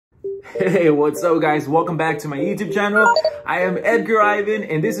Hey, what's up guys? Welcome back to my YouTube channel. I am Edgar Ivan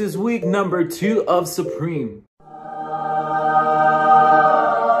and this is week number 2 of Supreme.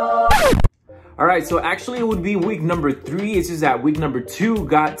 Alright, so actually it would be week number 3. It's just that week number 2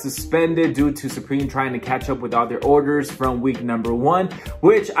 got suspended due to Supreme trying to catch up with all their orders from week number 1,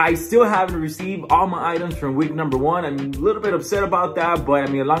 which I still haven't received all my items from week number 1. I'm a little bit upset about that, but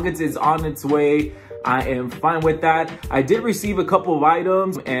I mean, as long as it's on its way, I am fine with that. I did receive a couple of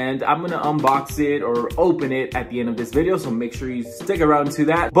items and I'm gonna unbox it or open it at the end of this video, so make sure you stick around to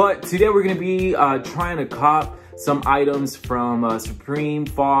that. But today we're gonna be trying to cop some items from Supreme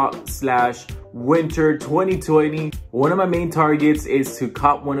Fall/Winter 2020. One of my main targets is to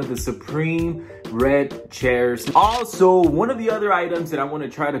cop one of the Supreme red chairs. Also, one of the other items that I want to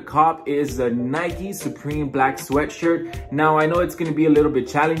try to cop is the Nike Supreme black sweatshirt. Now, I know it's going to be a little bit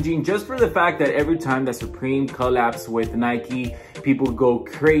challenging just for the fact that every time that Supreme collabs with Nike, people go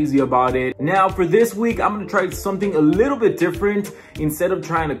crazy about it. Now, for this week, I'm going to try something a little bit different. Instead of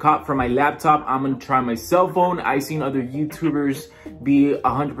trying to cop from my laptop, I'm going to try my cell phone. I've seen other YouTubers be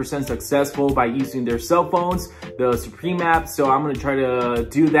 100% successful by using their cell phones, the Supreme app. So I'm going to try to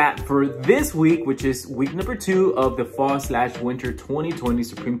do that for this week, which is week number 2 of the Fall/Winter 2020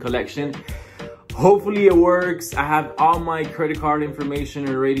 Supreme collection. Hopefully it works. I have all my credit card information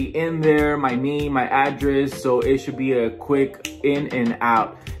already in there, my name, my address, so it should be a quick in and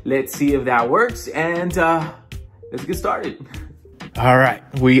out. Let's see if that works, and let's get started. All right,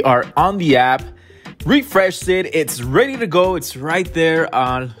 we are on the app. Refreshed it, it's ready to go, it's right there.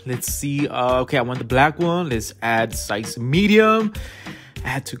 Let's see, okay, I want the black one. Let's add size medium,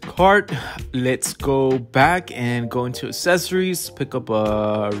 add to cart. Let's go back and go into accessories, pick up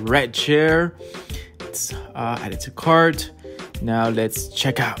a red chair. Let's add it to cart. Now let's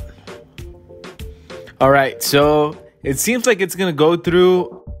check out. All right, so it seems like it's gonna go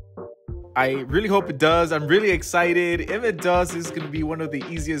through. I really hope it does. I'm really excited. If it does, it's going to be one of the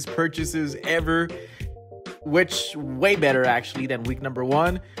easiest purchases ever, which way better actually than week number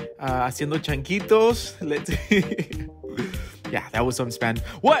 1. Haciendo chanquitos. Let's yeah, that was some Spanish.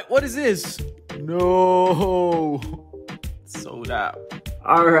 What is this? No, sold out.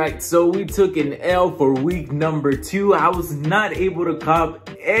 All right, so we took an L for week number 2. I was not able to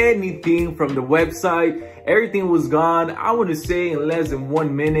cop anything from the website. Everything was gone. I want to say in less than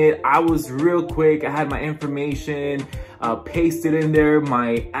 1 minute. I was real quick. I had my information pasted in there.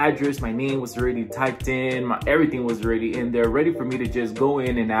 My address, my name was already typed in. Everything was already in there, ready for me to just go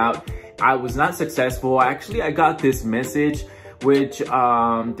in and out. I was not successful. Actually, I got this message, which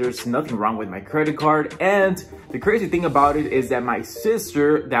there's nothing wrong with my credit card. And the crazy thing about it is that my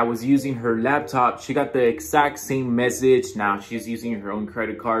sister that was using her laptop, she got the exact same message. Now she's using her own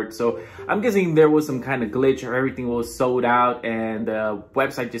credit card. So I'm guessing there was some kind of glitch or everything was sold out and the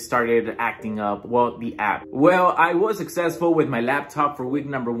website just started acting up. Well, the app. Well, I was successful with my laptop for week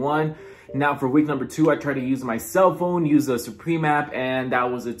number 1. Now for week number 2, I tried to use my cell phone, use the Supreme app, and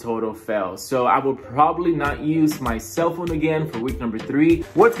that was a total fail. So I will probably not use my cell phone again for week number 3.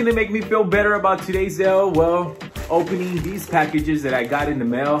 What's gonna make me feel better about today's L? Well, opening these packages that I got in the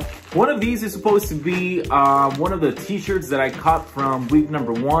mail. One of these is supposed to be one of the t-shirts that I caught from week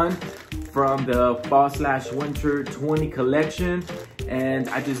number 1 from the Fall/Winter 20 collection. And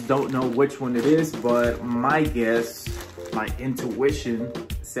I just don't know which one it is, but my guess, my intuition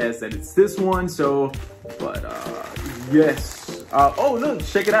says that it's this one. So, but yes. Oh look,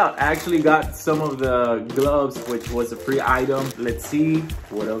 check it out. I actually got some of the gloves, which was a free item. Let's see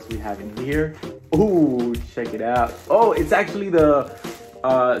what else we have in here. Ooh, check it out. Oh, it's actually the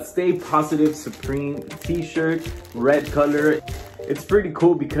Stay Positive Supreme t-shirt, red color. It's pretty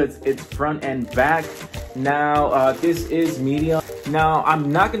cool because it's front and back. Now this is medium. Now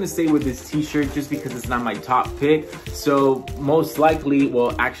I'm not gonna stay with this t-shirt just because it's not my top pick. So most likely,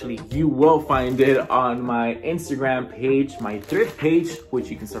 well actually you will find it on my Instagram page, my thrift page, which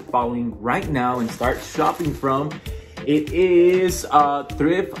you can start following right now and start shopping from. It is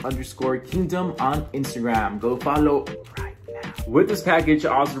thrift_kingdom on Instagram. Go follow right now. With this package,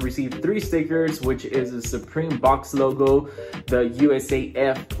 I also received 3 stickers, which is the Supreme box logo, the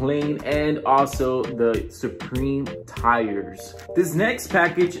USAF plane, and also the Supreme tires. This next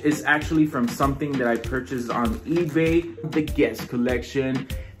package is actually from something that I purchased on eBay, the Guest collection,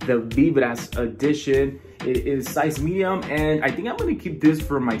 the Vibras edition. It is size medium, and I think I'm gonna keep this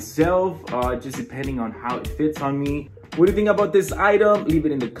for myself, just depending on how it fits on me. What do you think about this item? Leave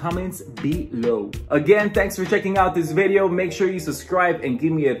it in the comments below. Again, thanks for checking out this video. Make sure you subscribe and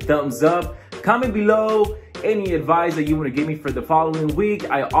give me a thumbs up. Comment below any advice that you want to give me for the following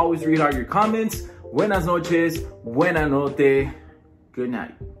week. I always read all your comments. Buenas noches, buena noche, good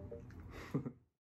night.